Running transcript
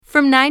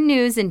From 9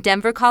 News in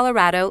Denver,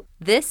 Colorado,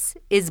 this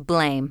is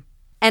Blame,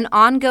 an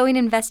ongoing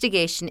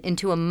investigation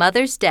into a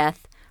mother's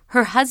death,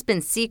 her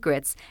husband's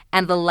secrets,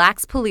 and the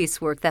lax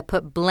police work that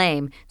put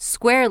blame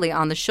squarely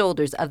on the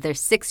shoulders of their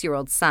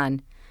 6-year-old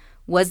son.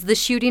 Was the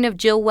shooting of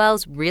Jill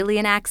Wells really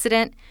an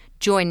accident?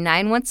 Join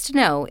 9 Wants to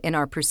Know in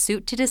our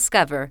pursuit to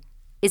discover,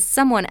 is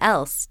someone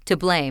else to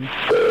blame?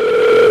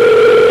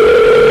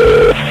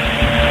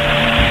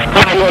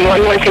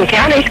 911, Lincoln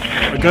County.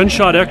 A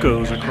gunshot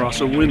echoes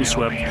across a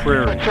windswept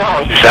prairie. It's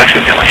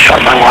accidentally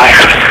shot my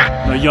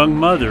wife. A young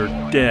mother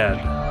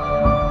dead.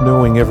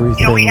 Knowing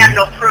everything we have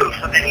no proof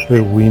of anything.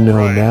 that we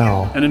know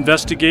now. An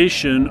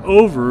investigation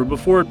over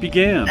before it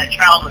began. That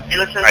child was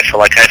innocent. I feel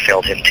like I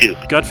failed him too.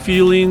 Gut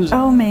feelings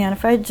Oh man,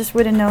 if I just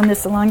would have known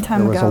this a long time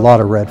There ago. was a lot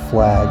of red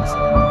flags.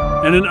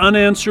 and an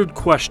unanswered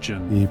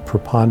question. The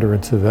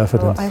preponderance of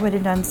evidence I would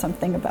have done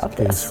something about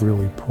case this.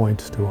 really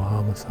points to a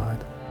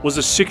homicide. Was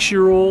a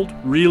 6-year-old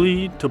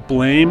really to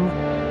blame?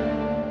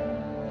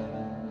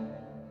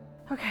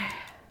 Okay.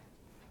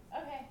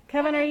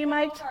 Kevin, are you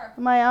mic'd?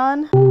 Am I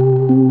on?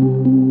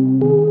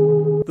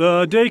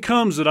 The day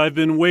comes that I've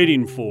been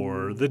waiting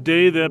for, the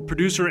day that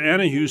producer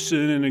Anna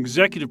Houston and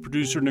executive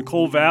producer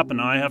Nicole Vapp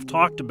and I have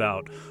talked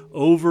about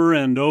over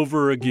and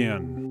over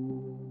again.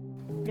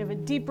 We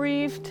haven't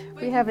debriefed.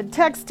 We haven't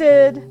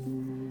texted.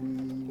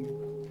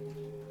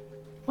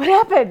 What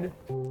happened?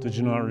 Did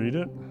you not read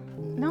it?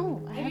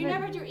 No. Have you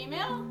never read your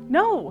email?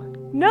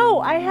 No,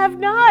 I have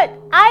not.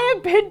 I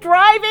have been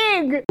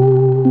driving.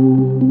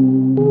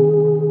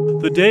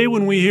 The day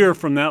when we hear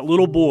from that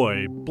little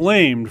boy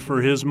blamed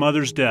for his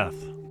mother's death.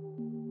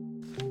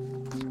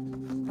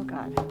 Oh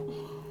God.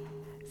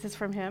 Is this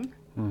from him?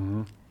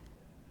 Mm-hmm.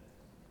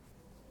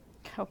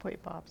 Cowboy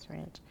Bob's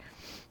Ranch.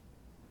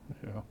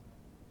 Yeah.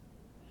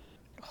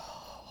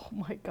 Oh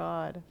my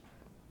God.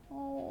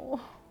 Oh,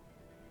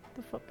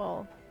 the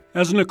football.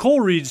 As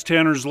Nicole reads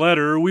Tanner's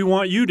letter, we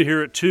want you to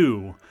hear it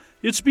too.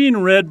 It's being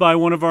read by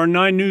one of our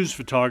 9 News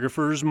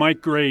photographers, Mike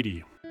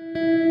Grady.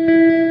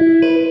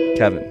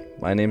 Kevin,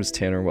 my name is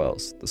Tanner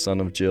Wells, the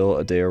son of Jill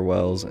Adair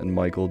Wells and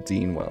Michael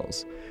Dean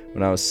Wells.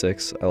 When I was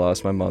 6, I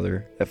lost my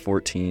mother. At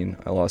 14,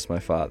 I lost my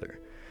father.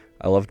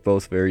 I loved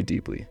both very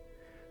deeply.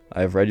 I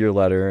have read your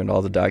letter and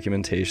all the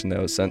documentation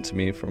that was sent to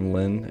me from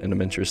Lynn, and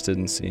am interested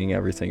in seeing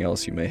everything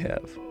else you may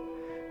have.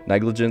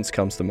 Negligence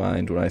comes to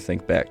mind when I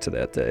think back to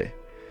that day.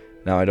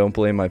 Now, I don't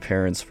blame my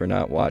parents for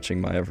not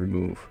watching my every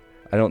move.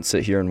 I don't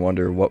sit here and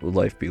wonder what would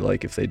life be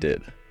like if they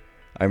did.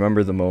 I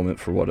remember the moment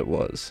for what it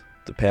was.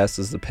 The past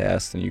is the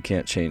past, and you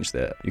can't change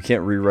that. You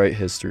can't rewrite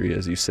history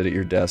as you sit at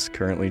your desk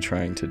currently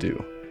trying to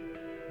do.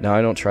 Now,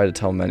 I don't try to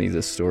tell many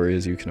this story,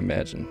 as you can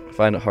imagine. I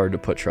find it hard to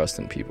put trust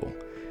in people.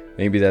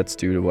 Maybe that's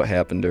due to what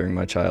happened during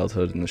my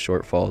childhood and the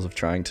shortfalls of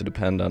trying to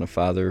depend on a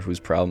father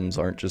whose problems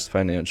aren't just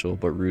financial,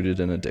 but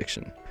rooted in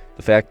addiction.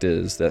 The fact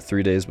is that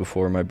 3 days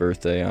before my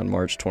birthday on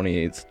March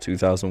 28,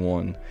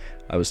 2001,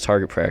 I was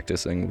target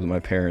practicing with my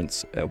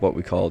parents at what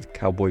we called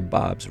Cowboy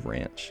Bob's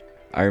Ranch.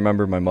 I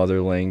remember my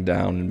mother laying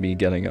down and me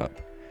getting up.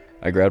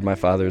 I grabbed my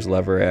father's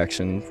lever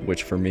action,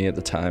 which for me at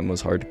the time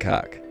was hard to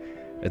cock.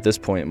 At this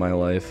point in my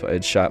life, I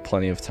had shot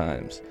plenty of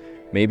times.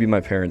 Maybe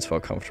my parents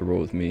felt comfortable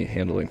with me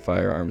handling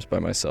firearms by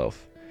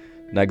myself.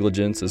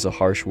 Negligence is a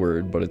harsh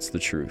word, but it's the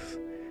truth.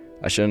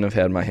 I shouldn't have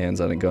had my hands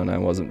on a gun I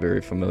wasn't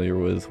very familiar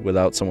with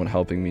without someone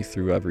helping me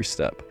through every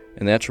step.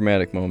 In that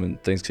traumatic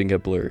moment, things can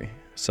get blurry.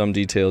 Some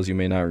details you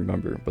may not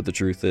remember, but the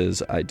truth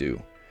is, I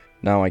do.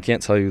 Now, I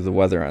can't tell you the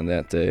weather on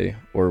that day,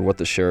 or what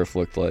the sheriff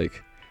looked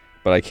like,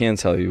 but I can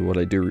tell you what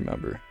I do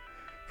remember.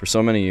 For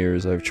so many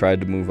years, I've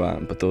tried to move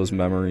on, but those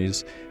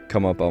memories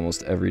come up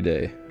almost every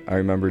day. I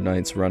remember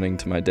nights running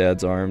to my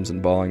dad's arms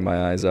and bawling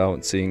my eyes out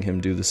and seeing him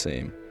do the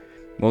same.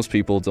 Most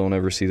people don't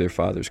ever see their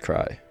fathers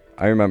cry.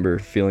 I remember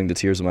feeling the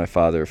tears of my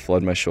father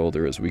flood my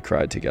shoulder as we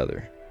cried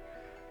together,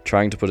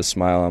 trying to put a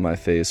smile on my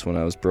face when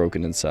I was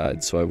broken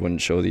inside so I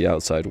wouldn't show the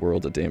outside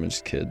world a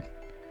damaged kid.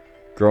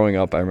 Growing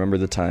up, I remember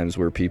the times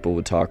where people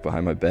would talk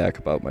behind my back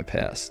about my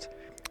past.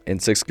 In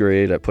 6th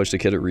grade, I pushed a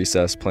kid at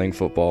recess playing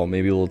football,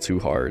 maybe a little too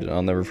hard, and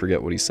I'll never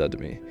forget what he said to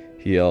me.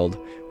 He yelled,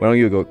 "Why don't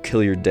you go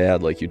kill your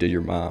dad like you did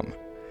your mom?"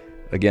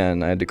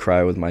 Again, I had to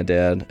cry with my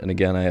dad, and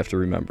again I have to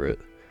remember it.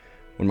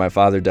 When my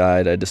father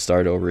died, I had to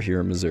start over here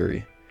in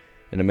Missouri.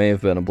 And it may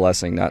have been a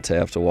blessing not to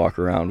have to walk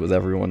around with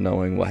everyone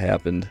knowing what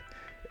happened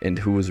and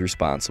who was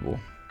responsible.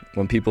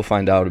 When people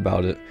find out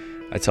about it,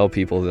 I tell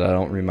people that I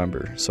don't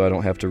remember, so I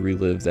don't have to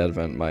relive that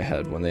event in my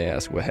head when they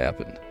ask what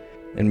happened.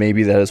 And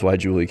maybe that is why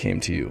Julie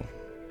came to you.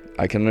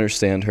 I can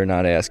understand her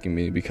not asking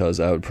me because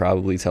I would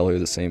probably tell her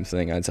the same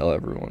thing I tell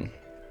everyone.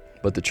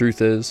 But the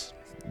truth is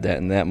that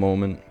in that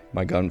moment,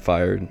 my gun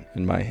fired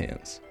in my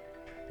hands.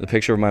 The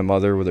picture of my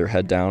mother with her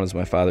head down as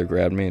my father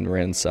grabbed me and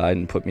ran inside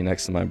and put me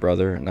next to my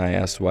brother, and I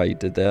asked why he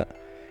did that.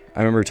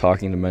 I remember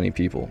talking to many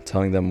people,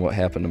 telling them what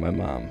happened to my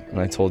mom, and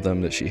I told them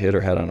that she hit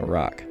her head on a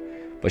rock.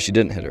 But she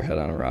didn't hit her head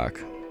on a rock,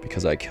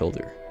 because I killed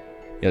her.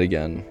 Yet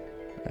again,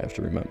 I have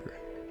to remember.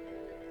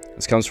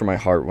 This comes from my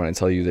heart when I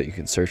tell you that you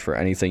can search for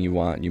anything you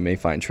want, and you may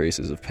find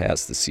traces of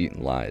past deceit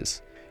and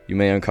lies. You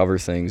may uncover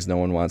things no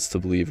one wants to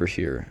believe or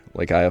hear,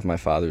 like I have my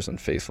father's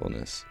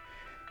unfaithfulness.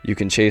 You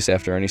can chase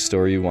after any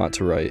story you want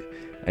to write,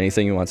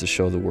 anything you want to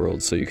show the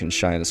world so you can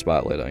shine a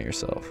spotlight on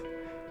yourself.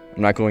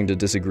 I'm not going to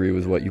disagree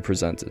with what you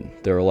presented.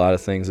 There are a lot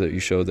of things that you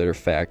showed that are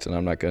fact, and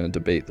I'm not going to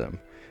debate them.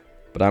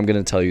 But I'm going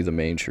to tell you the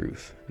main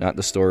truth, not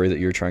the story that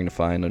you're trying to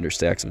find under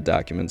stacks of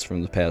documents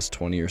from the past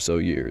 20 or so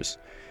years.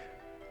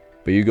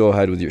 But you go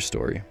ahead with your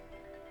story.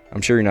 I'm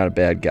sure you're not a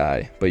bad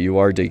guy, but you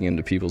are digging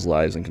into people's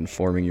lives and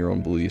conforming your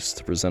own beliefs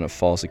to present a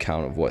false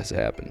account of what has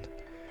happened.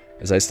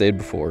 As I stated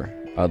before,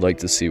 I'd like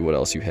to see what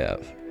else you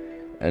have.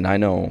 And I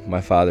know my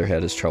father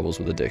had his troubles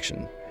with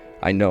addiction.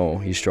 I know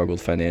he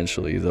struggled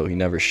financially, though he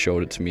never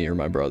showed it to me or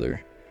my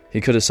brother.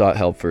 He could have sought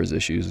help for his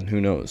issues, and who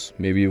knows,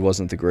 maybe he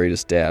wasn't the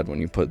greatest dad when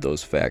you put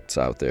those facts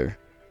out there.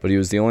 But he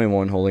was the only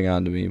one holding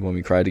on to me when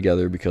we cried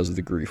together because of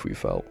the grief we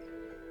felt.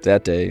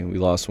 That day, we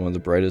lost one of the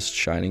brightest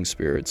shining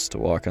spirits to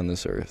walk on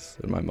this earth,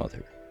 and my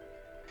mother.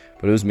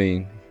 But it was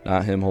me,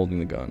 not him holding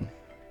the gun.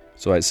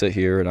 So I sit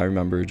here and I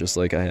remember just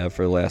like I have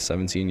for the last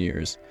 17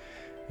 years,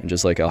 and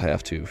just like I'll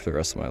have to for the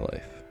rest of my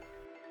life.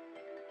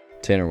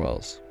 Tanner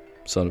Wells,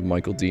 son of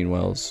Michael Dean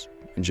Wells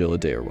and Jill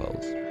Adair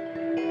Wells.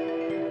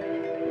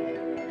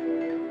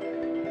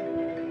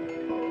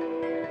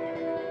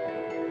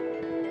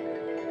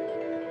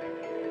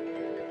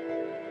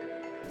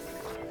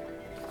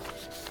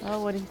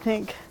 Oh, what do you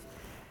think?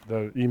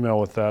 The email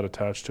with that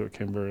attached to it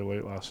came very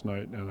late last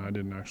night, and I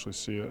didn't actually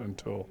see it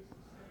until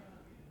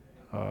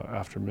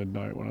after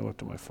midnight when I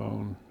looked at my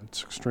phone.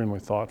 It's extremely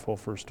thoughtful,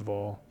 first of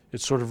all.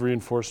 It sort of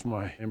reinforced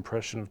my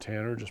impression of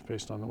Tanner just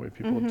based on the way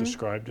people have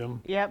described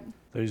him. Yep.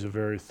 That he's a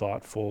very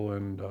thoughtful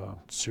and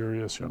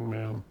serious young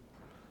man.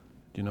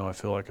 You know, I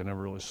feel like I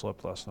never really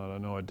slept last night. I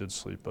know I did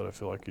sleep, but I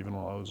feel like even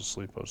while I was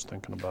asleep, I was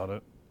thinking about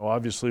it. Well,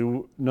 obviously,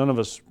 none of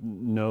us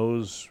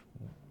knows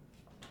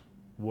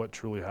what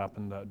truly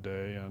happened that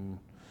day, and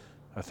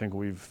I think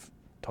we've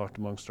talked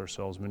amongst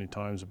ourselves many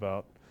times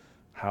about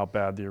how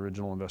bad the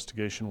original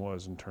investigation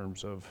was in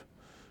terms of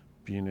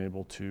being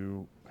able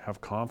to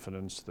have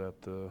confidence that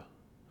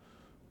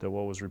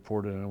what was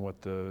reported and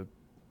what the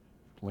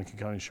Lincoln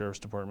County Sheriff's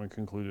Department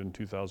concluded in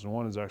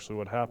 2001 is actually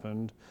what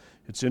happened.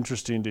 It's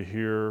interesting to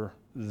hear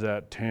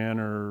that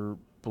Tanner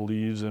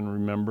believes and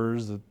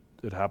remembers that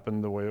it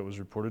happened the way it was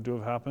reported to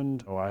have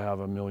happened. I have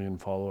a million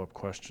follow-up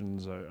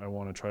questions. I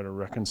want to try to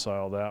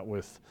reconcile that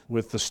with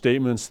the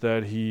statements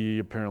that he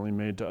apparently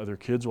made to other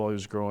kids while he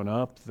was growing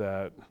up,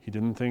 that he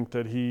didn't think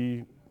that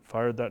he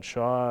fired that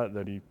shot,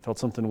 that he felt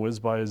something whiz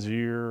by his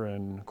ear,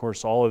 and of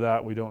course all of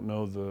that, we don't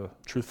know the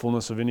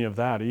truthfulness of any of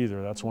that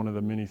either. That's one of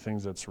the many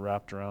things that's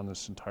wrapped around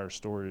this entire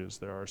story, is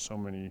there are so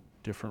many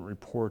different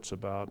reports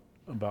about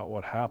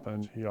what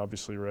happened. He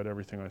obviously read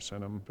everything I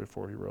sent him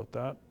before he wrote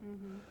that,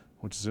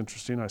 which is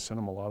interesting. I sent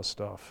him a lot of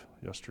stuff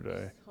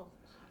yesterday.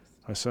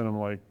 I sent him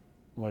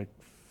like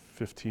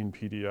 15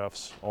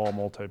 PDFs, all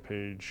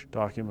multi-page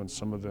documents,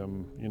 some of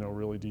them,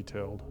 really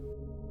detailed.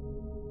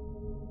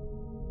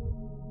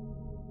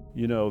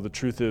 The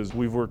truth is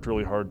we've worked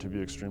really hard to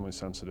be extremely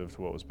sensitive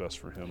to what was best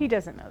for him. He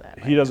doesn't know that.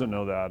 He doesn't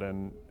know that,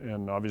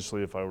 and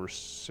obviously if I were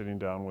sitting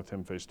down with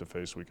him face to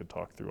face, we could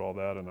talk through all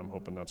that, and I'm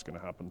hoping that's going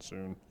to happen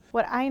soon.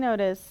 What I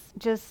noticed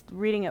just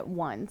reading it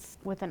once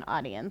with an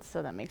audience,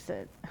 so that makes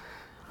it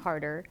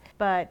harder,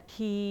 but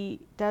he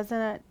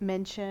doesn't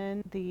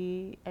mention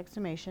the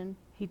exhumation.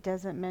 He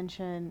doesn't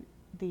mention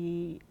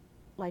the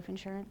life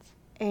insurance,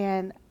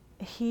 and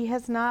he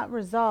has not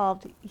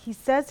resolved. He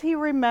says he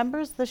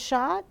remembers the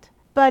shot,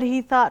 but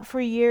he thought for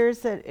years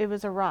that it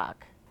was a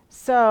rock.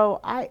 So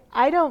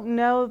I don't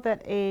know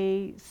that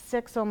a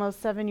 6,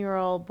 almost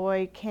 7-year-old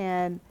boy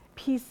can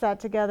piece that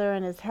together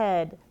in his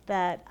head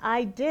that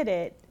I did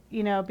it,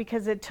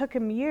 because it took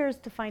him years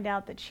to find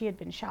out that she had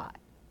been shot,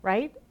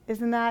 right?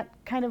 Isn't that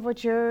kind of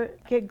what you're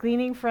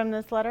gleaning from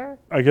this letter?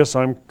 I guess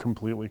I'm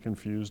completely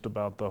confused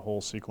about the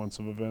whole sequence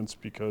of events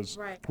because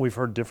we've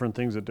heard different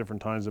things at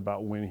different times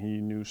about when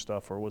he knew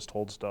stuff or was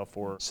told stuff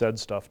or said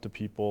stuff to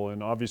people.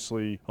 And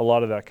obviously a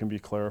lot of that can be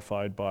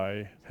clarified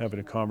by having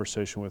a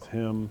conversation with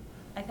him.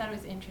 I thought it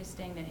was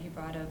interesting that he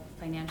brought up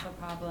financial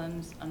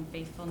problems,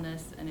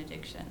 unfaithfulness, and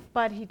addiction.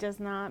 But he does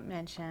not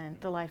mention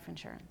the life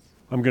insurance.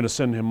 I'm going to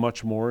send him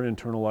much more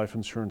internal life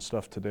insurance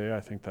stuff today. I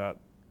think that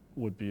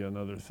would be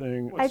another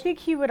thing. I think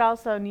he would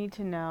also need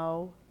to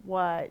know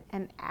what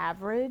an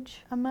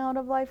average amount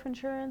of life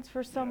insurance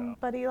for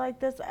somebody like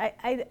this.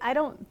 I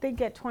don't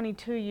think at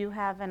 22 you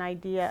have an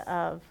idea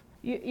of,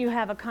 you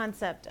have a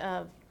concept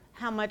of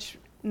how much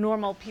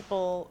normal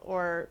people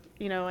or,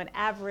 an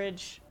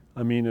average.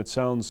 I mean, it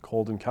sounds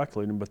cold and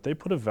calculating, but they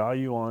put a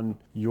value on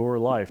your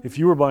life. If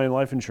you were buying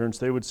life insurance,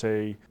 they would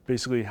say,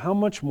 basically, how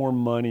much more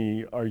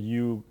money are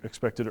you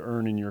expected to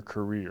earn in your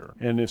career?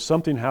 And if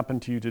something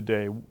happened to you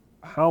today,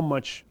 how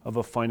much of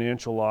a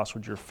financial loss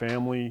would your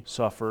family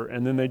suffer?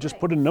 And then they just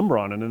put a number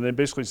on it, and they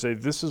basically say,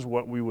 this is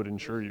what we would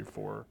insure you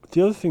for.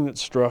 The other thing that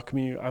struck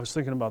me, I was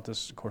thinking about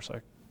this, of course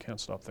I can't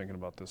stop thinking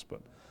about this,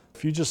 but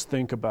if you just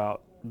think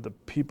about the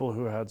people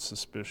who had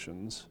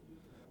suspicions,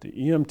 The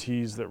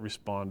EMTs that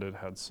responded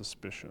had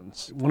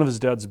suspicions. One of his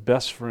dad's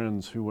best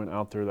friends who went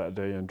out there that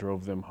day and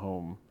drove them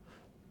home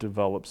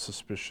developed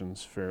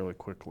suspicions fairly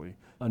quickly.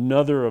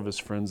 Another of his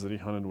friends that he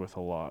hunted with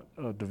a lot,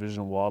 a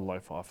division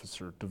wildlife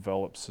officer,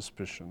 developed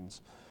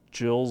suspicions.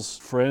 Jill's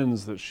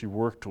friends that she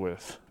worked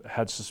with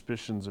had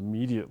suspicions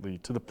immediately,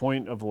 to the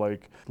point of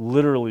like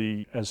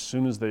literally as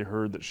soon as they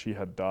heard that she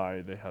had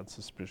died, they had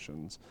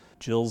suspicions.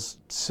 Jill's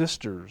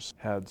sisters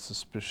had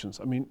suspicions.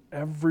 I mean,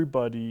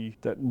 everybody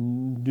that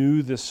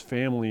knew this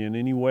family in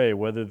any way,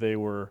 whether they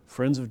were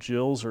friends of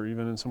Jill's or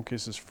even in some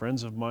cases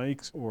friends of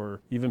Mike's, or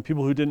even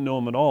people who didn't know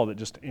him at all that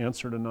just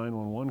answered a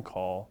 911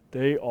 call,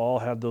 they all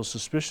had those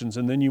suspicions.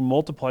 And then you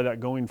multiply that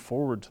going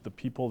forward to the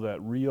people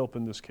that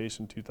reopened this case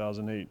in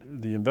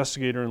 2008. The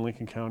investigator in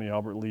Lincoln County,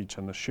 Albert Leach,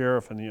 and the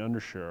sheriff and the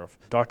undersheriff,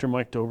 Dr.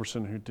 Mike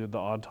Doberson, who did the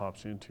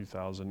autopsy in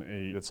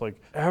 2008. It's like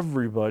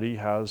everybody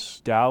has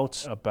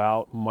doubts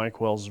about Mike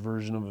Wells'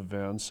 version of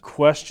events,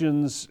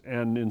 questions,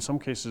 and in some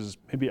cases,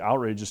 maybe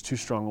outrage is too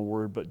strong a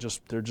word, but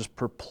they're just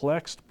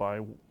perplexed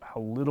by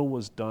how little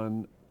was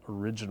done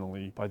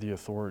originally by the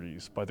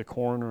authorities, by the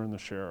coroner and the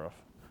sheriff.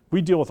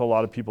 We deal with a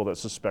lot of people that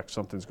suspect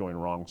something's going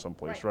wrong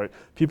someplace, right?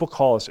 People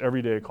call us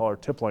every day, call our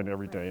tip line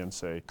every day and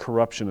say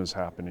corruption is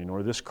happening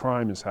or this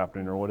crime is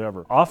happening or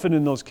whatever. Often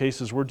in those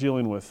cases, we're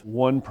dealing with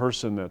one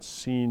person that's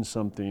seen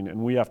something and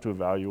we have to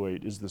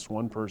evaluate, is this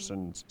one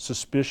person's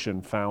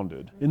suspicion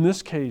founded? In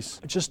this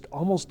case, just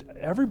almost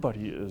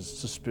everybody is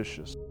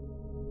suspicious.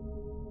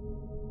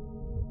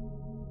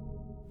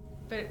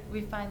 But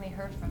we finally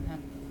heard from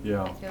him.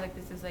 Yeah. I feel like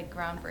this is like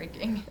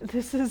groundbreaking.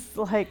 This is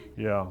like...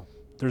 Yeah.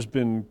 There's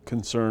been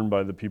concern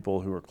by the people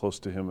who are close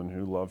to him and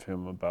who love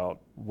him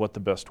about what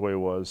the best way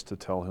was to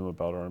tell him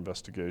about our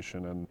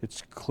investigation. And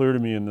it's clear to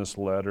me in this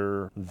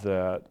letter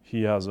that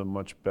he has a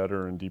much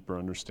better and deeper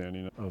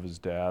understanding of his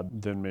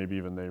dad than maybe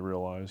even they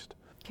realized.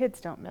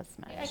 Kids don't miss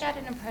much. I got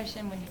an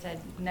impression when he said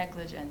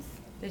negligence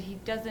that he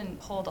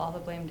doesn't hold all the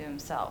blame to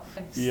himself.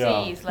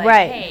 Yeah. Sees like,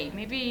 Right. hey,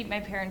 maybe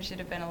my parents should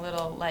have been a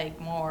little like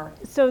more.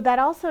 So that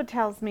also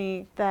tells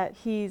me that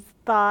he's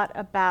thought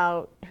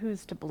about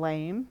who's to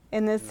blame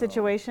in this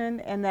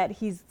situation, and that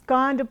he's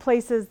gone to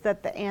places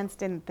that the aunts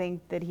didn't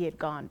think that he had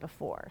gone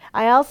before.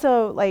 I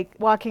also, like,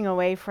 walking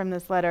away from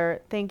this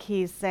letter, think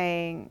he's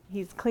saying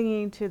he's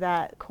clinging to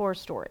that core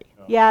story.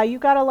 Yeah, you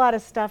got a lot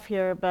of stuff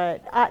here,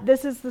 but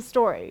this is the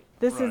story.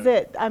 This is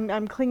it.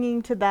 I'm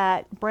clinging to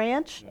that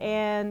branch,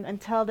 and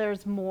until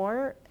there's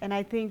more. And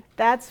I think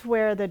that's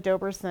where the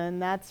Doberson,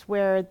 that's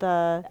where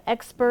the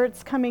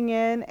experts coming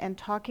in and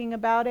talking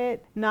about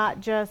it, not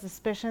just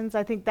suspicions.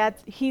 I think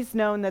he's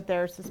known that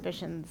there are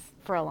suspicions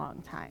for a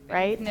long time,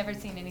 right? He's never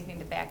seen anything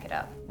to back it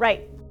up.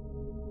 Right.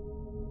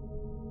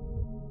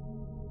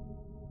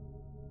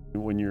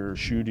 When you're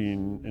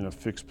shooting in a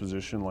fixed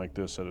position like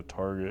this at a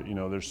target, you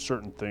know, there's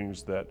certain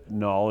things that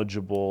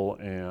knowledgeable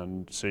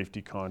and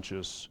safety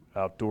conscious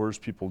outdoors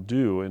people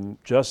do. And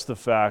just the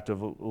fact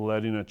of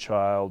letting a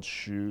child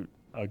shoot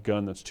a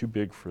gun that's too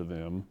big for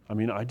them. I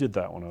mean, I did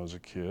that when I was a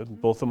kid.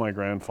 Both of my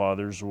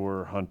grandfathers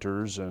were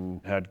hunters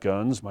and had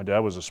guns. My dad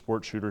was a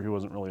sport shooter. He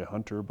wasn't really a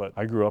hunter, but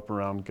I grew up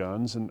around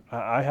guns. And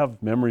I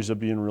have memories of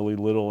being really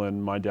little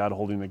and my dad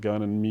holding the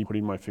gun and me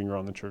putting my finger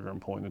on the trigger and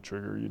pulling the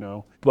trigger, you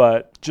know.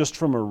 But just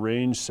from a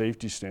range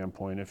safety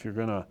standpoint, if you're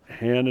going to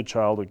hand a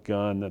child a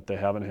gun that they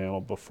haven't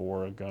handled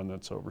before, a gun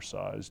that's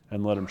oversized,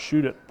 and let them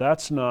shoot it,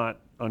 that's not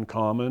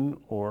uncommon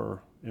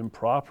or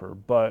improper,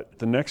 but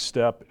the next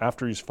step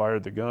after he's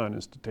fired the gun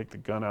is to take the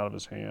gun out of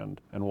his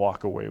hand and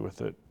walk away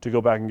with it, to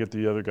go back and get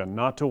the other gun,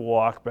 not to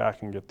walk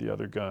back and get the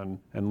other gun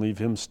and leave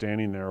him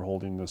standing there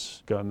holding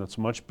this gun that's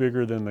much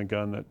bigger than the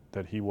gun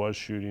that he was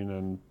shooting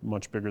and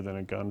much bigger than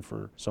a gun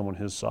for someone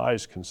his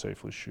size can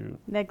safely shoot.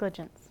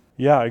 Negligence.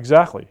 Yeah,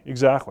 exactly.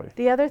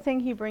 The other thing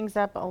he brings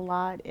up a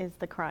lot is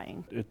the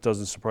crying. It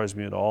doesn't surprise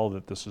me at all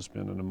that this has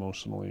been an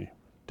emotionally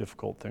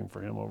difficult thing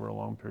for him over a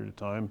long period of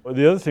time.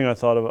 The other thing I've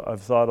thought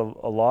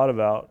a lot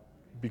about,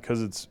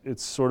 because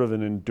it's sort of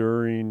an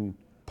enduring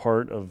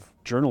part of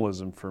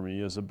journalism for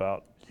me, is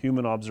about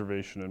human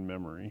observation and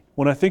memory.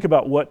 When I think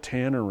about what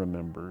Tanner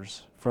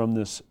remembers from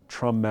this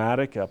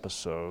traumatic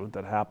episode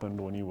that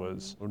happened when he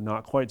was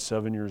not quite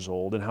 7 years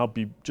old, and how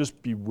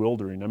just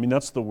bewildering. I mean,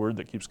 that's the word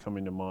that keeps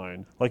coming to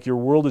mind. Like, your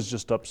world is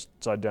just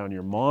upside down.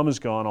 Your mom is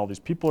gone. All these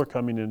people are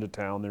coming into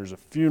town. There's a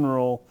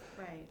funeral.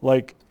 Right.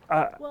 Like,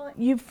 well,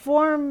 you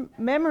form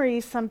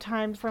memories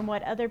sometimes from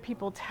what other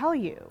people tell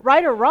you,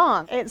 right or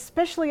wrong.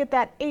 Especially at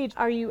that age,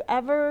 are you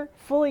ever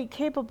fully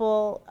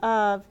capable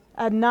of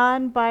a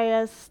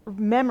non-biased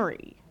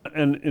memory?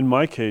 And in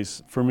my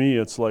case, for me,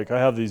 it's like I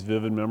have these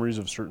vivid memories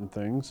of certain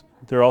things.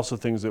 There are also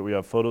things that we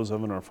have photos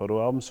of in our photo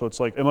album. So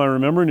it's like, am I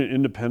remembering it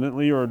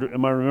independently, or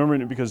am I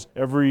remembering it because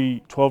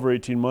every 12 or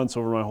 18 months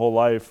over my whole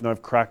life, and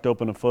I've cracked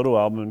open a photo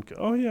album and,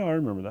 oh yeah, I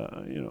remember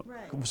that, you know.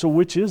 Right. So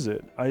which is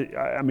it?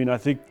 I mean, I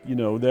think, you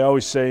know, they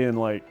always say in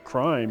like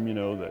crime, you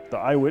know, that the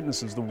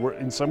eyewitness is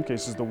in some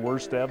cases the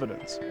worst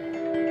evidence.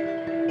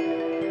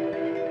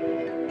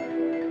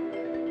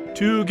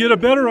 To get a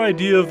better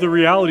idea of the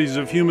realities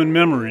of human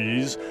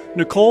memories,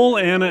 Nicole,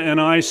 Anna, and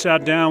I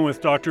sat down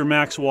with Dr.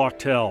 Max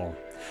Wachtel.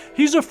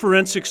 He's a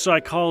forensic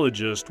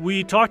psychologist.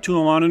 We talked to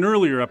him on an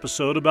earlier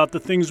episode about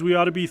the things we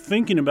ought to be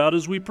thinking about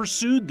as we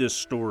pursued this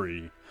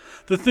story.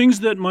 The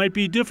things that might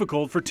be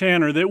difficult for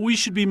Tanner that we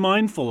should be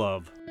mindful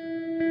of.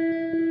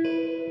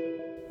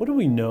 What do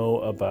we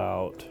know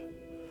about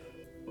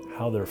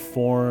how they're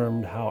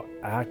formed, how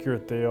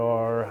accurate they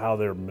are, how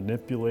they're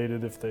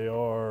manipulated if they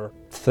are?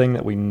 The thing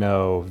that we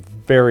know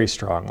very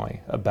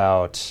strongly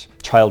about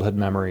childhood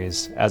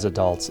memories as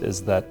adults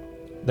is that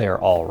they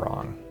are all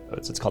wrong.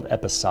 It's called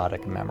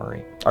episodic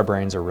memory. Our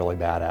brains are really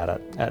bad at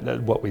it.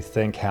 And what we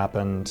think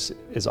happened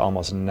is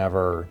almost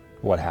never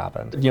what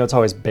happened. You know, it's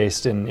always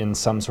based in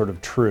some sort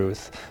of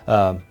truth,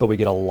 but we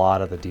get a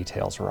lot of the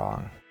details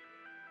wrong.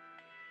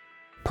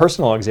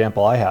 Personal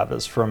example I have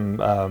is from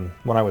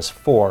when I was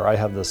 4. I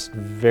have this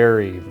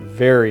very,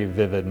 very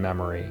vivid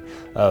memory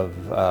of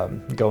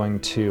going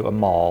to a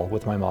mall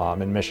with my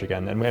mom in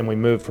Michigan, and we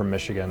moved from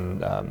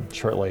Michigan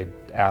shortly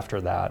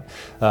after that.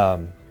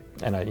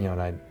 And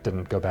I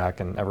didn't go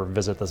back and ever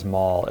visit this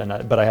mall.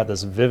 But I had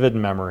this vivid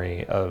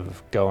memory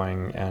of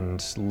going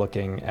and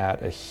looking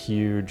at a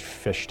huge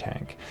fish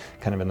tank,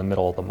 kind of in the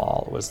middle of the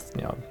mall. It was,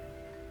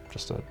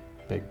 just a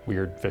big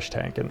weird fish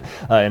tank,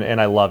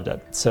 and I loved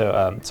it. So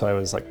I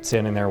was like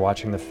standing there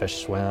watching the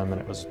fish swim, and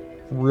it was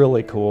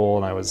really cool,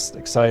 and I was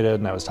excited,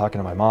 and I was talking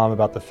to my mom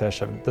about the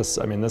fish. This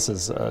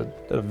is a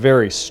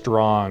very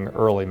strong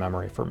early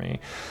memory for me.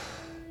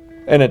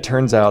 And it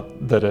turns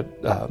out that it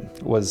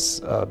was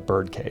a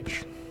bird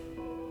cage.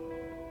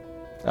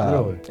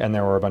 Really? And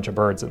there were a bunch of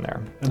birds in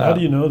there. And how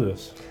do you know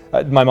this?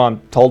 My mom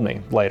told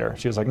me later.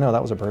 She was like, no,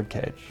 that was a bird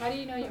cage. How do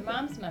you know your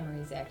mom's memory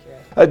is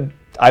accurate?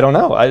 I don't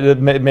know.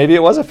 Maybe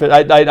it was a fish.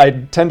 I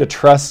tend to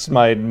trust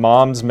my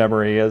mom's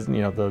memory as,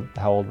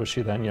 how old was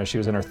she then? She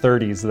was in her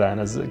 30s then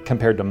as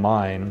compared to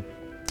mine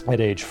at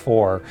age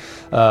 4.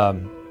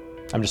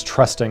 I'm just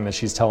trusting that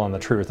she's telling the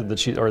truth,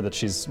 that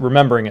she's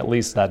remembering at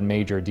least that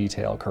major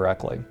detail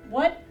correctly.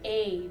 What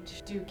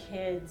age do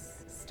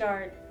kids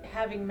start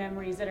having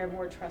memories that are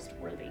more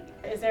trustworthy?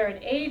 Is there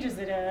an age? Is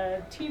it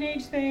a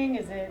teenage thing?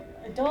 Is it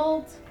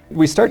adult?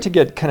 We start to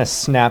get kind of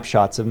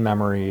snapshots of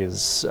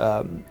memories,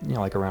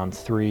 like around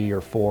 3 or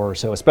 4 or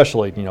so,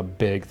 especially,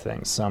 big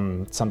things,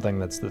 something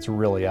that's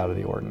really out of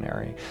the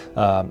ordinary,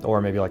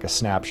 or maybe like a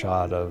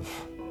snapshot of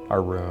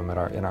our room in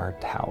our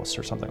house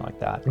or something like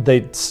that.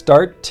 They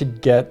start to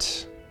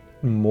get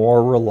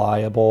more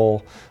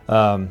reliable,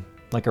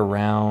 like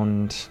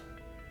around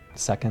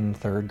 2nd,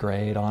 3rd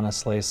grade,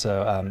 honestly.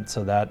 So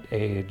that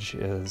age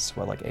is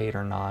like 8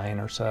 or 9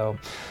 or so.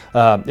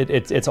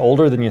 It's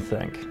older than you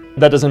think.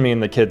 That doesn't mean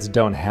the kids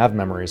don't have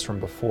memories from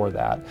before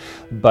that,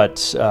 but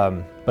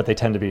they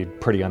tend to be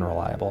pretty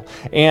unreliable.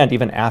 And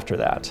even after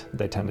that,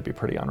 they tend to be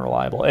pretty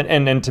unreliable.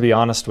 And to be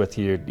honest with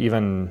you,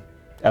 even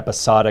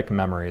episodic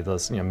memory,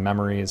 those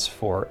memories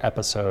for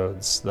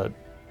episodes that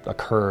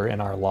occur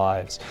in our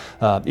lives,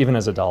 even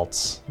as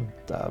adults,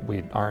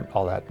 we aren't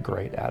all that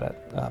great at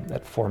it,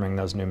 at forming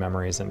those new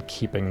memories and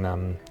keeping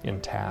them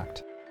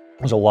intact.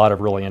 There's a lot of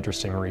really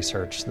interesting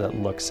research that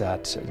looks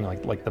at,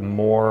 like the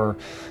more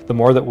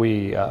that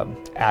we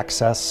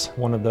access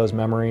one of those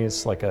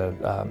memories, like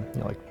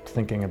like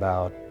thinking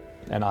about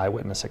an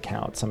eyewitness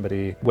account.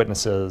 Somebody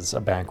witnesses a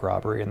bank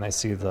robbery and they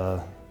see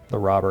the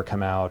robber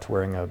come out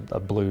wearing a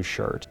blue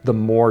shirt. The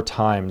more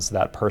times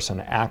that person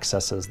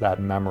accesses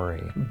that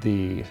memory,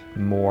 the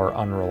more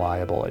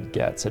unreliable it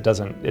gets. It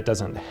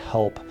doesn't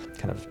help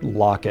kind of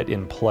lock it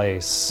in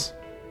place,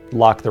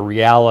 lock the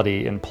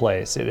reality in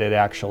place. It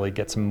actually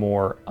gets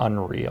more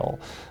unreal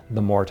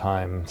the more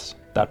times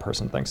that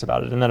person thinks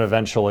about it. And then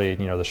eventually,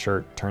 the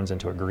shirt turns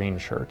into a green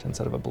shirt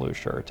instead of a blue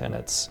shirt, and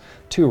it's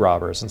 2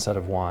 robbers instead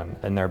of 1,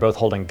 and they're both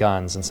holding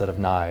guns instead of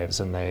knives,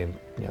 and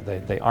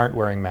they aren't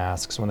wearing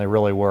masks when they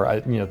really were.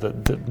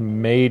 The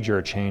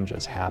major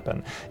changes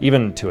happen,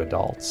 even to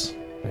adults.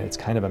 It's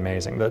kind of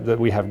amazing that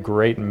we have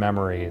great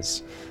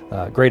memories,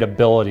 great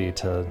ability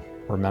to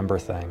remember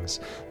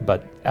things,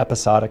 but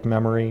episodic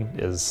memory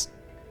is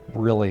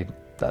really,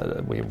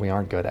 we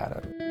aren't good at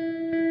it.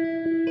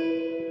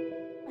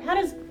 How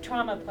does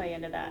trauma play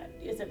into that?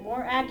 Is it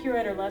more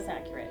accurate or less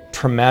accurate?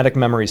 Traumatic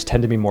memories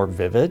tend to be more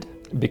vivid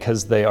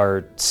because they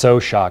are so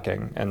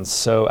shocking and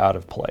so out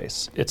of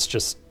place. It's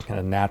just kind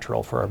of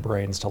natural for our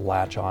brains to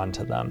latch on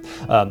to them.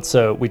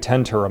 So we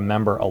tend to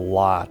remember a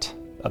lot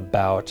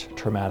about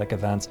traumatic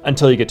events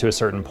until you get to a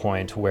certain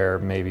point where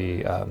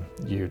maybe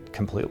you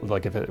completely,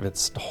 like if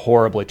it's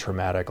horribly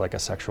traumatic, like a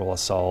sexual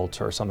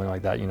assault or something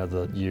like that,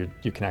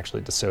 you can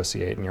actually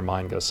dissociate and your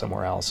mind goes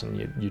somewhere else and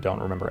you don't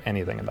remember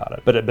anything about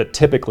it. But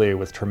typically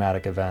with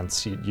traumatic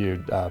events,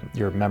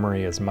 your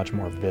memory is much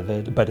more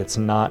vivid, but it's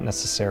not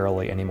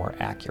necessarily any more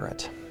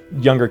accurate.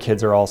 Younger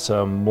kids are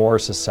also more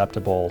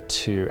susceptible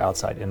to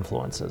outside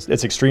influences.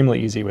 It's extremely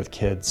easy with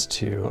kids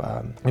to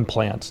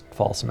implant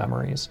false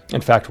memories. In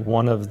fact,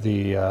 one of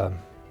the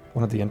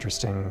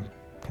interesting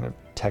kind of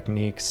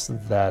techniques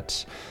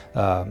that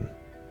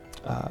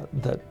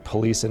that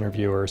police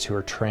interviewers who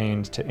are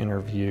trained to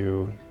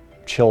interview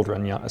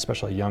children,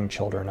 especially young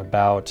children,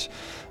 about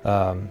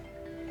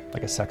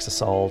like a sex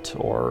assault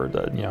or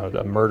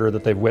a murder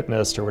that they've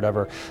witnessed or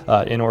whatever,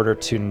 in order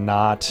to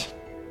not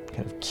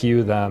kind of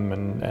cue them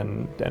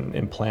and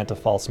implant a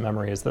false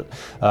memory, is that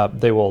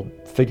they will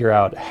figure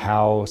out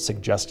how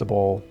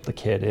suggestible the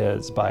kid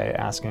is by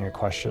asking a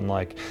question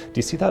like, do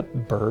you see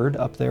that bird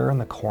up there in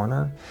the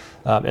corner?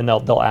 And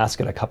they'll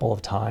ask it a couple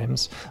of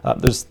times.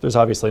 There's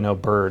obviously no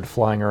bird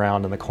flying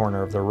around in the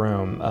corner of the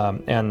room,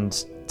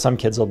 and some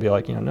kids will be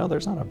like, no,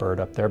 there's not a bird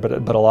up there, but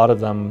a lot of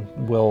them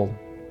will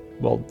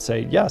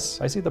say, yes,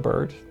 I see the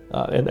bird.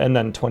 And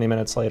then 20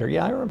 minutes later,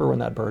 yeah, I remember when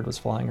that bird was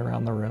flying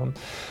around the room.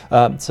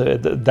 So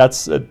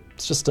that's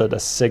just a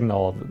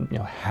signal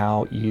of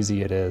how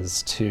easy it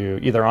is to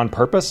either on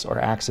purpose or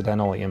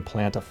accidentally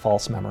implant a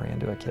false memory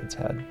into a kid's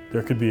head.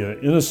 There could be an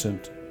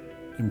innocent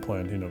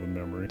implanting of a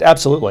memory.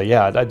 Absolutely,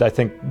 yeah. I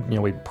think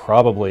we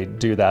probably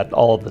do that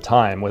all of the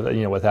time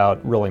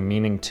without really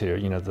meaning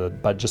to.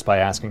 But just by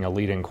asking a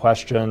leading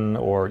question,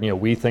 or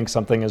we think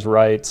something is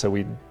right, so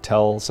we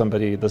tell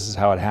somebody this is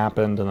how it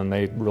happened, and then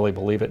they really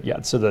believe it.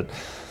 Yeah, so that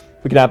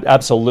we can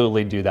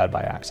absolutely do that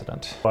by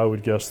accident. I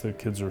would guess that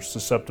kids are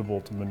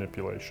susceptible to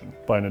manipulation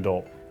by an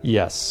adult.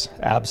 Yes,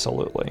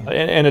 absolutely,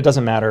 and it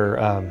doesn't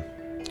matter.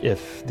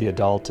 If the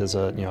adult is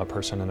a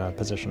person in a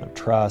position of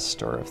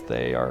trust, or if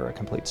they are a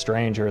complete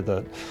stranger,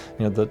 the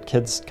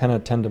kids kind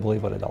of tend to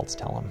believe what adults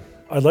tell them.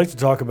 I'd like to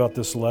talk about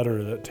this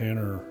letter that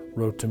Tanner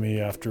wrote to me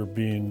after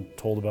being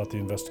told about the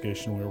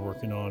investigation we were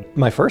working on.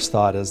 My first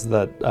thought is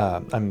that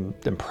I'm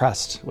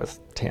impressed with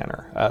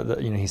Tanner.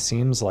 He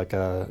seems like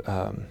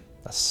a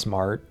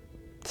smart,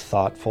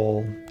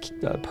 thoughtful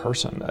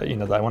person.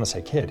 I want to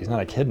say kid. He's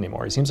not a kid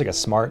anymore. He seems like a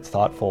smart,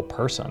 thoughtful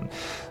person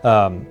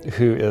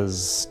who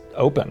is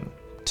open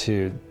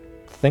to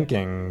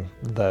thinking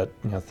that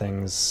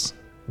things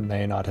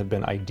may not have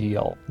been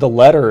ideal. The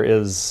letter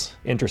is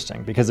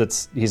interesting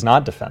because he's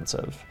not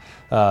defensive,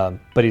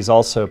 but he's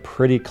also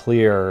pretty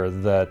clear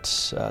that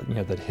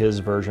that his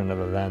version of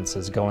events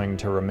is going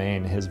to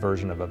remain his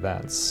version of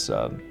events,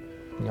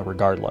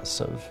 regardless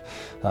of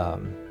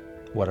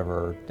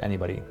whatever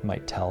anybody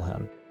might tell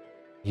him.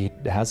 He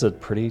has a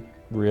pretty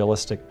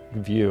realistic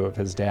view of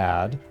his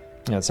dad.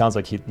 It sounds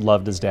like he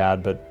loved his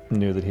dad, but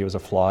knew that he was a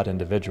flawed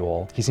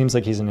individual. He seems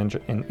like he's in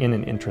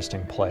an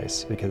interesting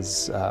place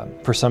because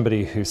for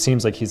somebody who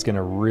seems like he's going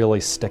to really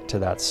stick to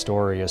that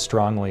story as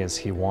strongly as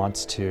he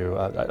wants to,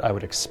 I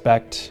would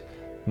expect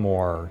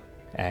more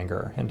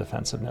anger and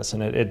defensiveness,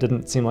 and it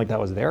didn't seem like that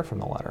was there from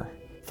the letter.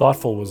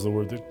 Thoughtful was the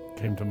word that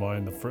came to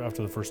mind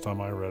after the first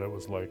time I read it.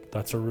 Was like,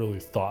 that's a really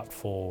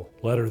thoughtful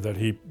letter that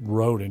he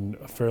wrote in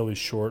a fairly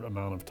short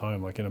amount of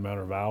time, like in a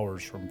matter of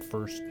hours from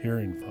first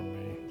hearing from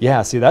me.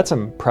 Yeah, see, that's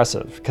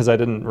impressive because I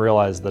didn't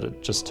realize that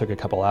it just took a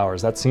couple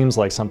hours. That seems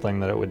like something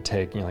that it would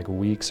take like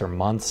weeks or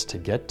months to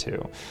get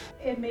to.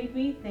 It made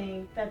me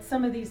think that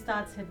some of these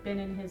thoughts had been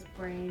in his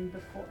brain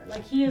before.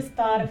 Like, he has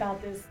thought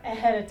about this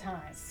ahead of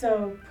time.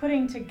 So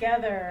putting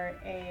together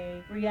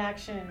a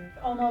reaction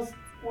almost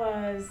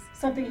was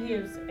something he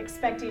was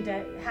expecting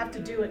to have to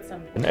do at some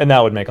point. And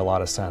that would make a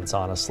lot of sense,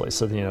 honestly.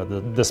 So,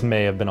 this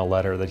may have been a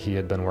letter that he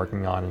had been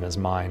working on in his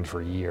mind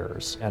for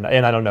years. And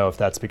I don't know if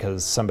that's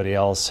because somebody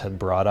else had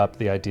brought up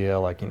the idea,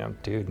 like,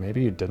 dude,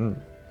 maybe you didn't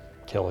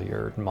kill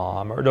your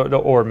mom,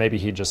 or maybe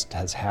he just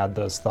has had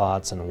those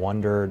thoughts and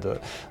wondered.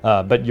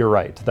 But you're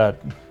right,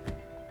 that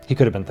he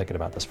could have been thinking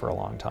about this for a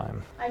long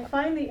time. I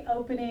find the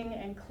opening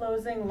and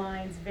closing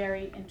lines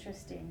very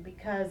interesting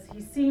because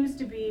he seems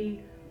to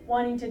be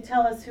wanting to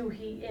tell us who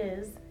he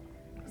is.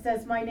 He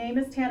says, "My name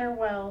is Tanner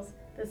Wells,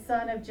 the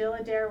son of Jill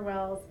Adair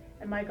Wells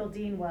and Michael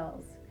Dean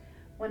Wells.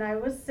 When I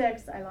was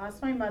 6, I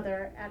lost my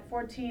mother. At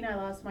 14, I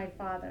lost my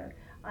father.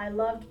 I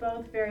loved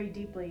both very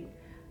deeply."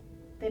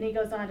 Then he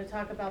goes on to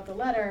talk about the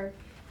letter,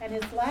 and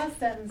his last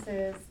sentence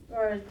is,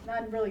 or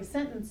not really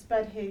sentence,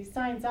 but he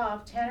signs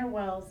off, "Tanner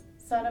Wells,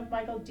 son of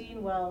Michael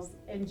Dean Wells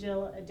and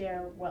Jill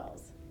Adair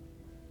Wells."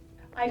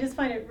 I just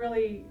find it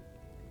really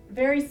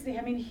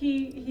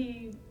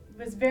he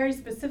was very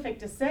specific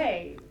to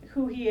say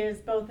who he is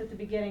both at the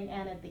beginning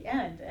and at the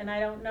end. And I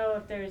don't know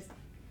if there's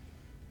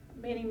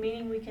any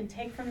meaning we can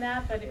take from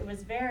that, but it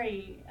was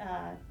very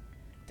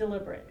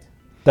deliberate.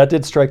 That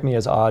did strike me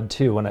as odd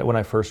too when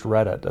I first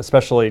read it,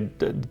 especially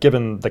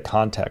given the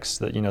context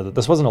that that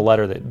this wasn't a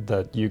letter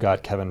that you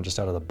got, Kevin, just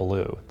out of the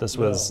blue. This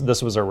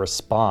was a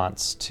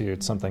response to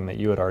something that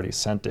you had already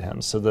sent to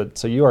him. So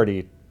you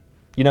already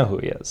know who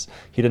he is.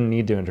 He didn't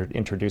need to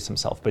introduce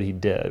himself, but he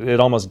did. It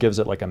almost gives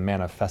it like a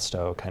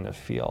manifesto kind of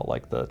feel,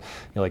 like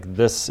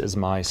this is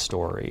my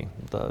story,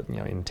 the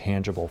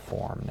intangible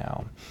form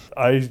now.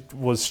 I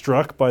was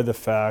struck by the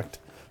fact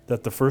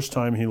that the first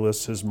time he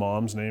lists his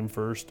mom's name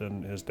first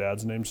and his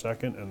dad's name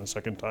second, and the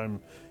second time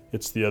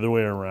it's the other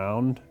way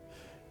around.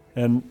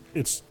 And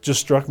it's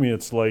just struck me,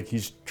 it's like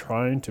he's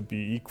trying to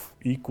be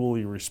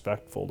equally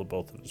respectful to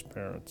both of his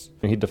parents.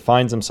 He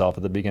defines himself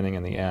at the beginning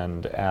and the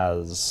end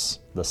as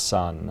the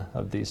son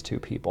of these two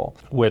people,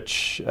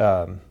 which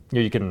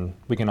we can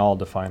all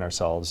define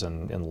ourselves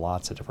in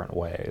lots of different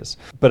ways.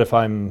 But if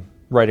I'm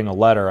writing a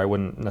letter, I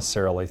wouldn't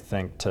necessarily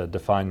think to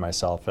define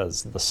myself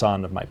as the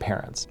son of my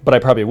parents, but I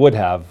probably would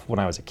have when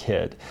I was a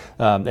kid.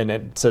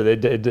 So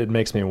it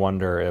makes me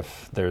wonder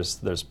if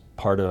there's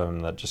part of him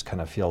that just kind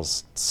of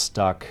feels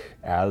stuck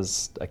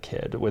as a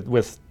kid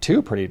with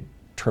two pretty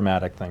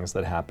traumatic things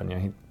that happened.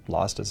 He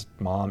lost his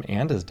mom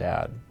and his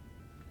dad,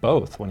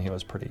 both when he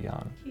was pretty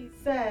young. He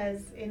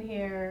says in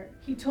here,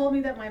 he told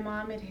me that my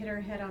mom had hit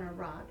her head on a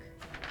rock.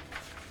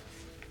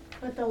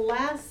 But the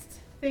last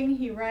thing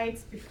he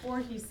writes before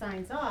he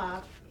signs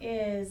off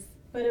is,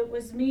 but it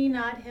was me,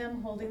 not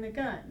him, holding the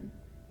gun.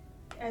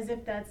 As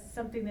if that's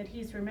something that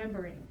he's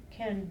remembering.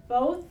 Can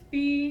both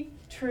be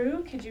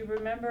true? Could you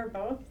remember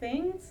both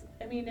things?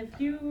 I mean, if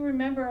you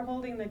remember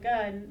holding the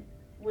gun,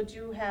 would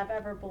you have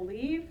ever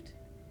believed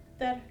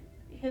that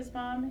his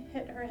mom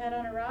hit her head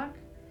on a rock?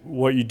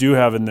 What you do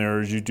have in there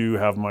is you do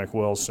have Mike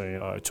Wells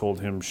saying, I told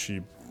him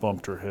she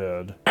bumped her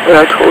head. And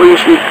I told him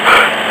she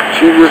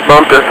just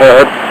bumped her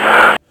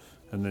head.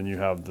 And then you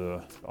have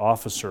the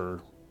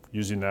officer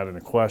using that in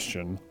a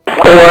question. Why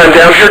I'm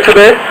down here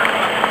today?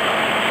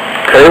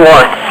 Okay,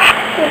 why?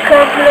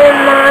 Because my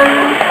mom...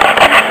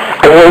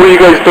 And what were you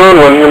guys doing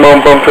when your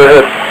mom bumped her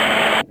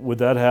head? Would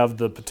that have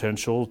the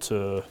potential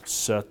to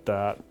set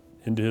that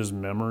into his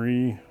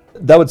memory?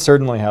 That would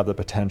certainly have the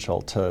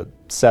potential to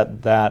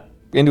set that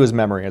into his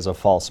memory as a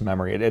false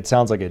memory. It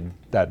sounds like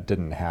that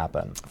didn't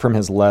happen. From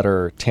his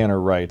letter, Tanner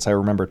writes, I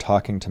remember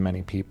talking to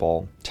many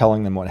people,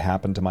 telling them what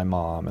happened to my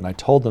mom, and I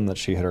told them that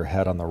she hit her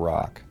head on the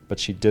rock, but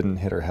she didn't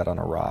hit her head on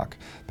a rock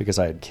because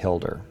I had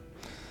killed her.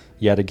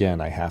 Yet again,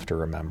 I have to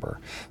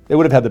remember. It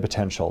would have had the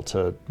potential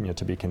to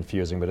be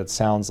confusing, but it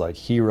sounds like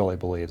he really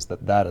believes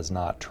that that is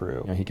not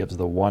true. He gives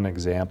the one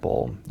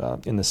example.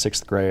 In the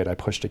 6th grade, I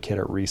pushed a kid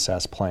at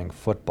recess playing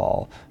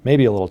football,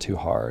 maybe a little too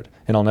hard,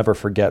 and I'll never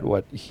forget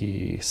what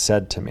he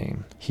said to me.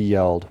 He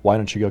yelled, "Why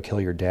don't you go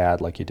kill your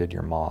dad like you did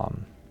your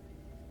mom?"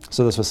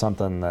 So this was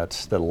something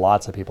that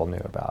lots of people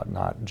knew about,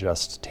 not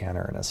just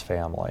Tanner and his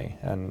family.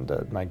 And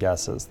my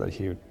guess is that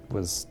he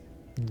was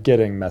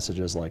getting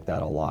messages like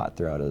that a lot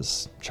throughout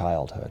his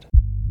childhood.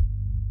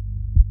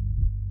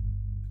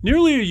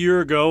 Nearly a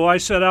year ago, I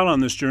set out on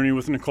this journey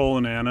with Nicole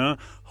and Anna,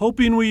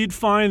 hoping we'd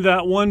find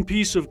that one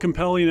piece of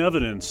compelling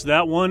evidence,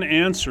 that one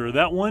answer,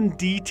 that one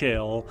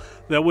detail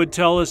that would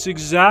tell us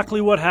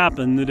exactly what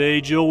happened the day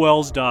Jill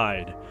Wells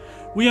died.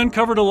 We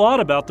uncovered a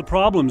lot about the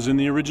problems in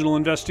the original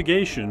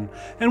investigation,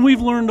 and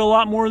we've learned a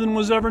lot more than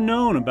was ever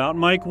known about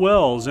Mike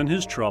Wells and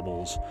his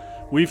troubles.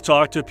 We've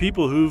talked to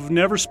people who've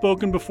never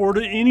spoken before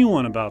to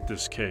anyone about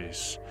this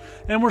case.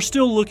 And we're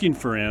still looking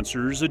for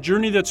answers, a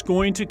journey that's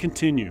going to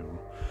continue.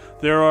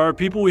 There are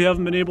people we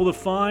haven't been able to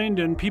find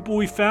and people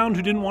we found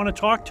who didn't want to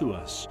talk to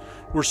us.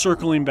 We're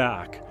circling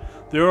back.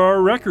 There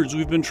are records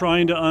we've been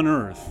trying to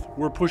unearth.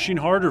 We're pushing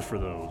harder for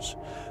those.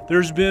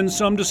 There's been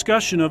some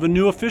discussion of a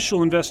new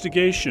official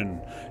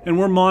investigation, and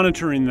we're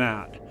monitoring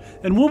that.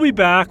 And we'll be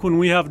back when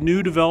we have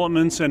new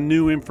developments and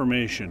new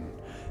information.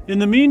 In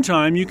the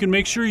meantime, you can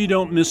make sure you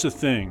don't miss a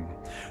thing.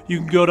 You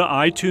can go to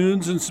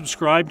iTunes and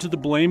subscribe to the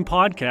Blame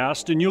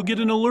podcast, and you'll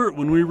get an alert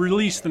when we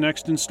release the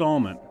next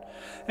installment.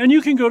 And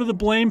you can go to the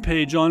Blame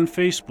page on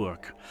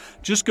Facebook.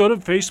 Just go to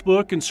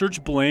Facebook and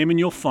search Blame and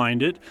you'll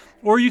find it.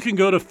 Or you can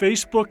go to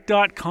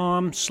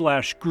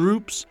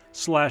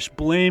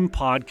facebook.com/groups/Blame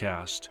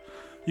podcast.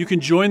 You can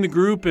join the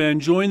group and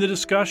join the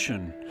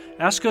discussion.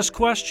 Ask us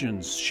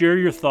questions, share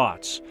your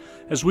thoughts.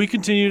 As we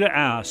continue to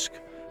ask,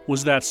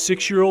 was that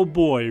 6-year-old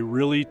boy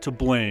really to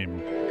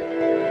blame?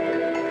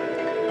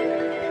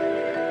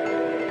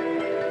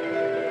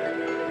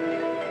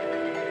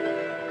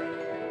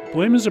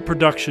 Blame is a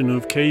production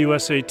of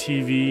KUSA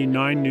TV,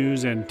 9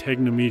 News, and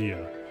Tegna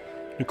Media.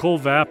 Nicole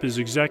Vapp is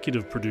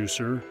executive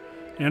producer,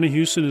 Anna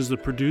Houston is the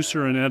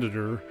producer and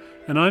editor,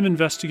 and I'm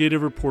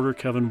investigative reporter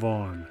Kevin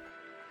Vaughn.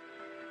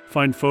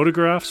 Find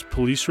photographs,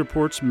 police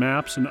reports,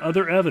 maps, and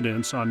other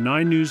evidence on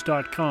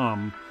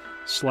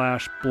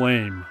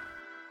 9news.com/blame.